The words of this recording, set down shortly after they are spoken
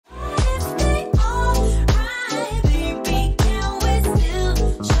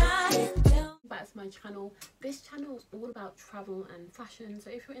about travel and fashion.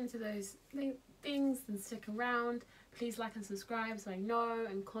 So if you're into those things, then stick around. Please like and subscribe so I know,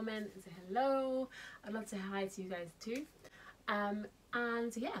 and comment and say hello. I'd love to say hi to you guys too. And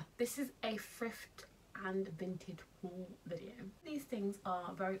yeah, this is a thrift and vintage haul video. These things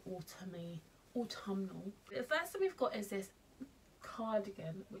are very autumnal. The first thing we've got is this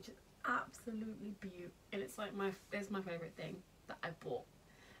cardigan, which is absolutely beautiful, and it's like it's my favorite thing that I bought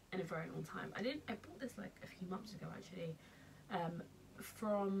in a very long time. I bought this like a few months ago actually,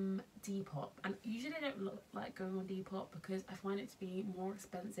 from Depop, and usually I don't like going on Depop because I find it to be more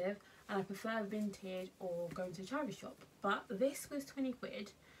expensive and I prefer vintage or going to a charity shop. But this was 20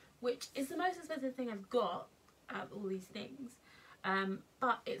 quid, which is the most expensive thing I've got out of all these things,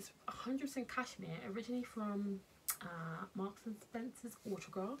 but it's 100% cashmere, originally from Marks and Spencer's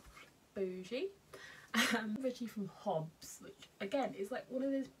Autograph, bougie, originally from Hobbs, which again is like one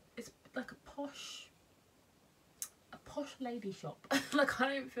of those, it's like a posh lady shop. Like,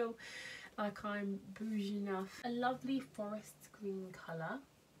 I don't feel like I'm bougie enough. A lovely forest green colour,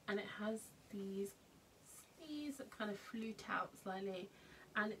 and it has these sleeves that kind of flute out slightly,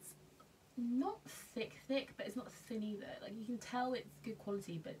 and it's not thick, but it's not thin either. Like, you can tell it's good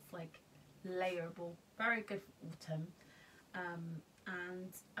quality, but it's like layerable. Very good for autumn.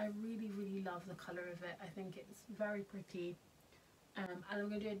 And I really love the colour of it. I think it's very pretty. And I'm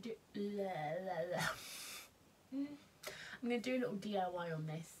going to do I'm going to do a little DIY on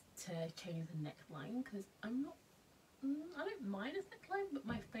this to change the neckline, because I don't mind this neckline, but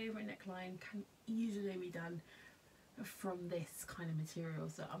my favourite neckline can easily be done from this kind of material,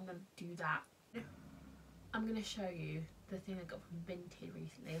 so I'm going to do that. I'm going to show you the thing I got from Vinted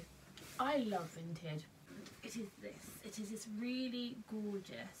recently. I love Vinted. It is this really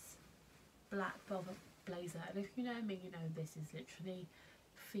gorgeous black velvet blazer, and if you know me, you know this is literally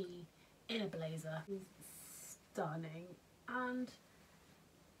Fee in a blazer. It's stunning. And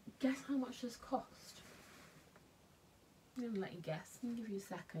guess how much this cost? I'm going to let you guess. I'm going to give you a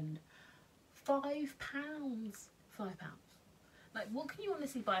second. £5. £5. Like, what can you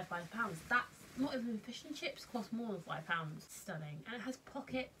honestly buy £5? That's not even fish and chips cost more than £5. Stunning. And it has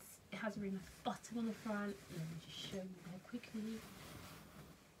pockets. It has a really nice button on the front. Let me just show you there quickly.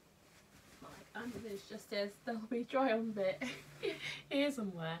 Like, under this just is, there'll be a dry on bit here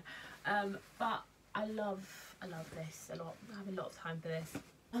somewhere. But I love this a lot. I have a lot of time for this.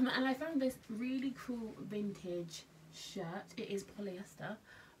 And I found this really cool vintage shirt. It is polyester,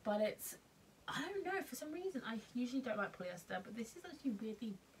 but it's, I don't know, for some reason I usually don't like polyester, but this is actually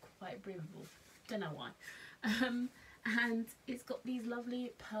really quite breathable. Don't know why. And it's got these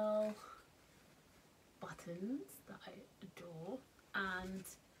lovely pearl buttons that I adore, and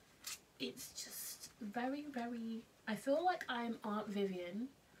it's just very, I feel like I'm Aunt Viv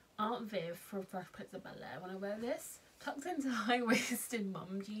from Fresh Prince of Bel-Air when I wear this, tucked into high-waisted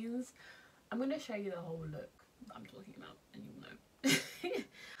mum jeans. I'm going to show you the whole look that I'm talking about, and you'll know. It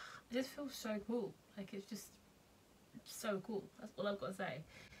just feels so cool. Like, it's just so cool. That's all I've got to say.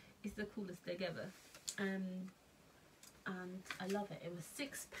 It's the coolest thing ever. And I love it. It was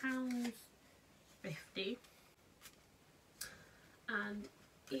 £6.50, and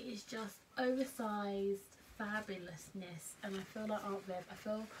it is just oversized fabulousness. And I feel like Aunt Viv. I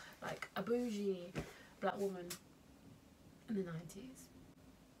feel like a bougie black woman in the 90s,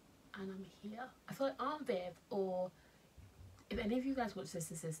 and I'm here. I feel like Aunt Viv, or if any of you guys watch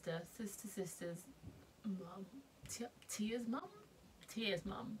Sister's mum, Tia's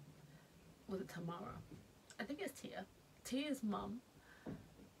mum, was it Tamara? I think it's Tia's mum.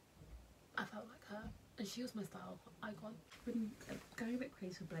 I felt like her, and she was my style icon. I've been going a bit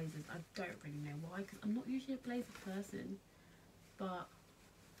crazy with blazers. I don't really know why, because I'm not usually a blazer person, but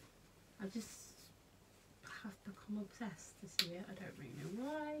I just have become obsessed this year. I don't really know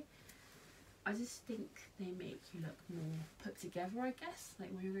why. I just think they make you look more put together, I guess,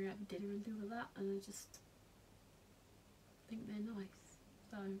 like when you're going out for dinner and things like that, and I just think they're nice.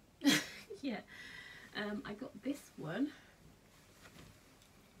 So yeah, I got this one.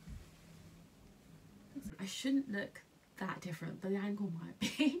 I shouldn't look that different, but the angle might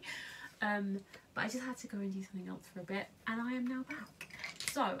be. But I just had to go and do something else for a bit, and I am now back.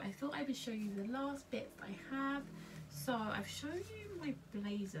 So I thought I would show you the last bits I have. So I've shown you my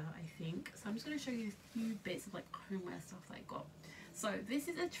blazer, I think. So I'm just going to show you a few bits of like homeware stuff that I got. So this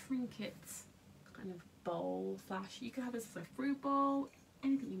is a trinket kind of bowl slash, you can have this as a fruit bowl,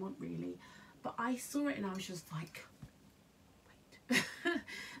 anything you want really. But I saw it and I was just like, wait,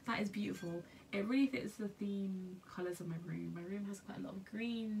 that is beautiful. It really fits the theme colours of my room. My room has quite a lot of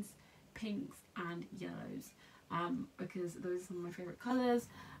greens, pinks and yellows, because those are some of my favourite colours.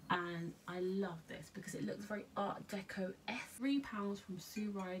 and I love this because it looks very Art Deco-esque. £3 from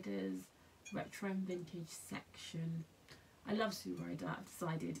Sue Ryder's Retro and Vintage section. I love Sue Ryder, I've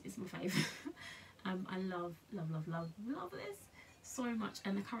decided, it's my favourite. I love this so much,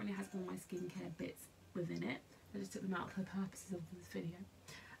 and it currently has all my skincare bits within it. I just took them out for purposes of this video.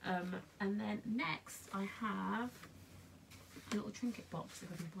 And then next I have a little trinket box,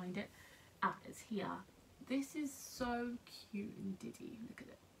 if I can find it. Ah, it's here. This is so cute and diddy. Look at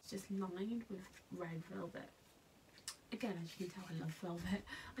it. It's just lined with red velvet. Again, as you can tell, I love velvet.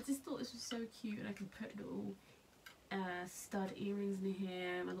 I just thought this was so cute, and I could put little stud earrings in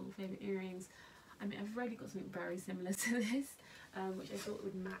here, my little favourite earrings. I mean, I've already got something very similar to this, which I thought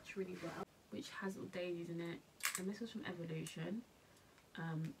would match really well, which has little daisies in it. And this was from Evolution,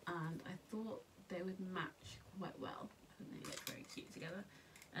 and I thought they would match quite well. I think they look very cute together.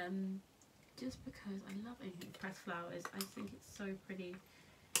 Just because I love anything pressed flowers. I just think it's so pretty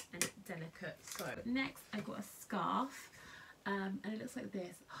and delicate. So next I got a scarf, and it looks like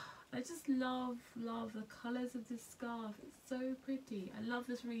this. I just love the colours of this scarf. It's so pretty. I love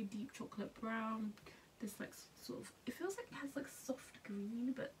this really deep chocolate brown. This like sort of, it feels like it has like soft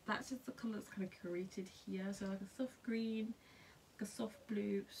green, but that's just the colour that's kind of curated here. So like a soft green, like a soft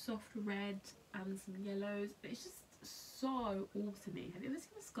blue, soft red, and some yellows. It's just so autumny. Have you ever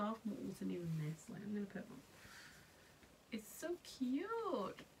seen a scarf more autumny than this? Like, I'm gonna put one. It's so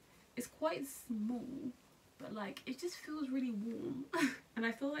cute. It's quite small, but like it just feels really warm. And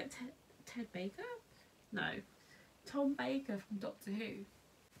I feel like Ted Baker? No, Tom Baker from Doctor Who.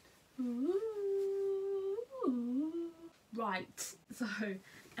 Ooh. Right, so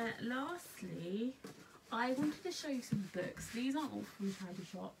lastly, I wanted to show you some books. These aren't all from Charity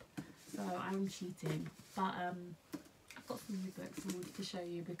Shop, so I'm cheating, but I've got some new books I wanted to show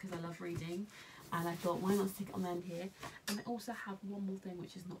you because I love reading, and I thought why not stick it on the end here. And I also have one more thing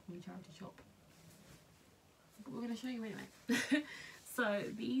which is not from Charity Shop, but we're going to show you anyway. So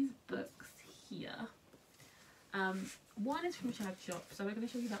these books here, one is from Charity Shop, so we're going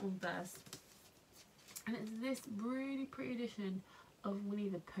to show you that one first. And it's this really pretty edition of Winnie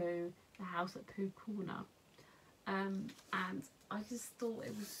the Pooh, The House at Pooh Corner. And I just thought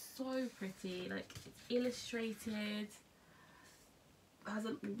it was so pretty. Like, it's illustrated, has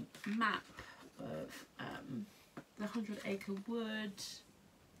a map of the 100 Acre Wood.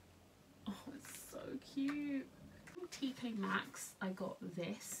 Oh, it's so cute. From TK Maxx, I got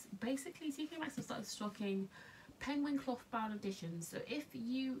this. Basically, TK Maxx have started stocking penguin cloth bound editions. So if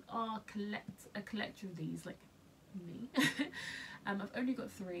you are a collector of these, like me, I've only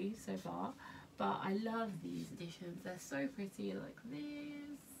got 3 so far, but I love these editions. They're so pretty, like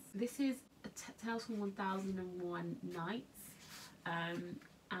this. This is a Tales from 1001 Nights, and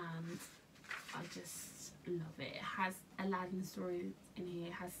I just love it. It has Aladdin stories in here,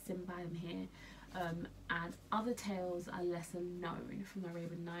 it has Sinbad in here, and other tales are lesser known from the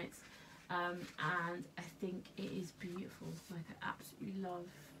Arabian Nights. And I think it is beautiful. Like, I absolutely love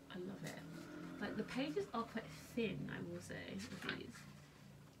it. Like, the pages are quite thin, I will say, with these.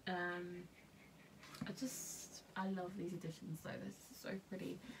 I love these editions though. They're so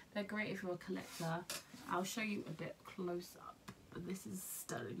pretty. They're great if you're a collector. I'll show you a bit close up, but this is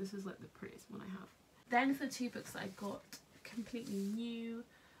stunning. This is like the prettiest one I have. Then for the 2 books that I got completely new,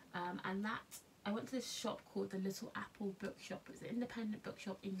 and that I went to this shop called the Little Apple Bookshop. It's an independent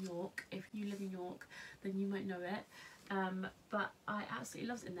bookshop in York. If you live in York, then you might know it. But I absolutely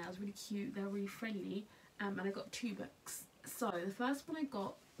loved it in there. It was really cute. They were really friendly. And I got 2 books. So the first one I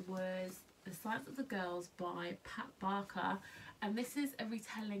got was The Silence of the Girls by Pat Barker. And this is a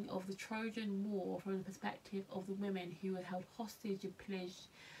retelling of the Trojan War from the perspective of the women who were held hostage and pillaged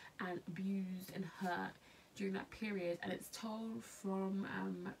and abused and hurt during that period. And it's told from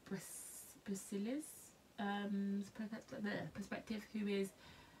Priscilla's perspective, who is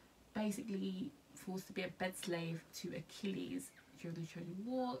basically forced to be a bed slave to Achilles during the Trojan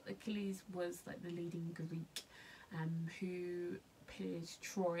War. Achilles was like the leading Greek who pillaged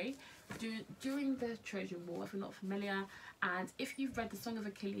Troy during the Trojan War, if you're not familiar. And if you've read the Song of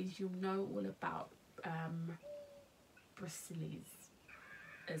Achilles, you'll know all about Priscilla's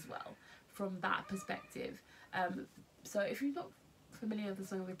as well from that perspective. So if you're not familiar with the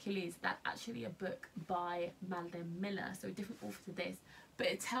Song of Achilles, that's actually a book by Madeline Miller, so a different author to this, but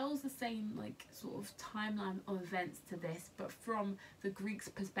it tells the same like sort of timeline of events to this, but from the Greeks'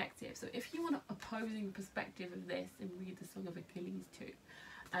 perspective. So if you want an opposing perspective of this, and read the Song of Achilles too.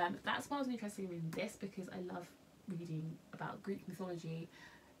 That's why I was interested in reading this, because I love reading about Greek mythology,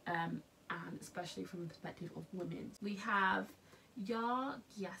 and especially from the perspective of women. We have Yaa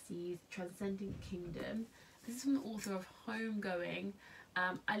Gyasi's Transcendent Kingdom. This is from the author of Homegoing,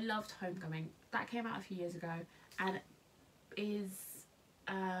 I loved Homecoming. That came out a few years ago and is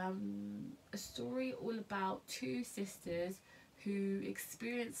a story all about two sisters who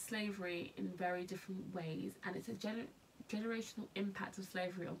experienced slavery in very different ways, and it's a generational impact of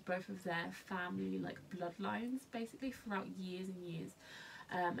slavery on both of their family like bloodlines basically throughout years and years,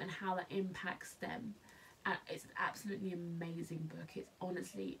 and how that impacts them. It's an absolutely amazing book. It's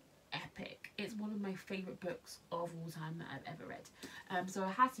honestly epic. It's one of my favourite books of all time that I've ever read. So I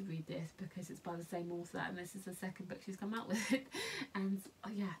had to read this because it's by the same author, and this is the second book she's come out with. And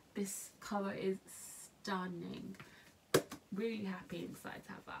yeah, this cover is stunning. Really happy and excited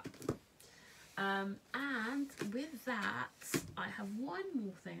to have that. And with that, I have one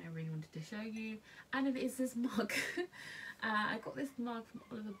more thing I really wanted to show you, and it is this mug. I got this mug from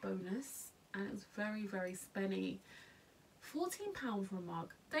Oliver Bonus, and it was very, very spenny. £14 for a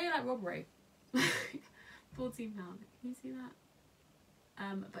mug. Daylight robbery. £14. Can you see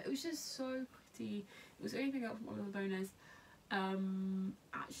that? But it was just so pretty. It was the only thing I got from Oliver Bonus.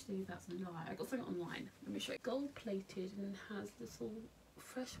 Actually, that's a lie. I got something online. Let me show you. Gold plated and has little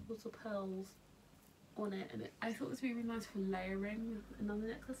freshwater pearls on it, and I thought this would be really nice for layering with another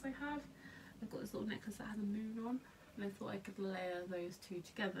necklace I have. I've got this little necklace that has a moon on, and I thought I could layer those two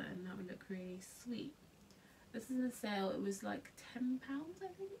together and that would look really sweet. This is in a sale. It was like £10 I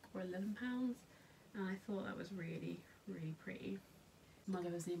think, or £11, and I thought that was really, really pretty. My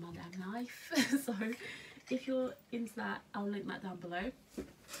goes in my damn life. So if you're into that, I'll link that down below.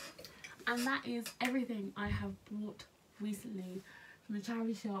 And that is everything I have bought recently from the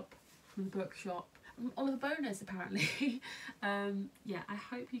charity shop, from the bookshop, from Oliver Bonus apparently. Yeah, I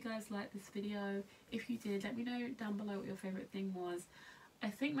hope you guys liked this video. If you did, let me know down below what your favourite thing was. I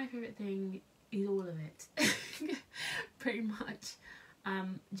think my favourite thing is all of it. Pretty much.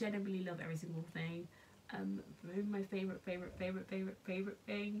 Genuinely love every single thing. My favourite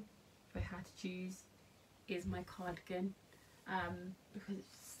thing, if I had to choose, is my cardigan, because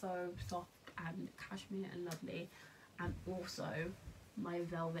it's so soft and cashmere and lovely, and also my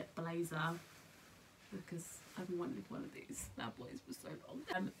velvet blazer, because I've wanted one of these bad boys for so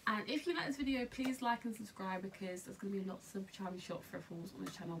long. And if you like this video, please like and subscribe, because there's going to be lots of charity shop thrift hauls on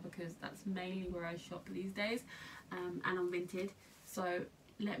the channel, because that's mainly where I shop these days, and I'm Vinted. So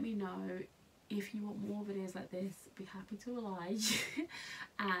let me know if you want more videos like this. Be happy to oblige.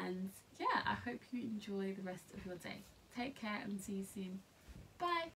 And yeah, I hope you enjoy the rest of your day. Take care and see you soon. Bye.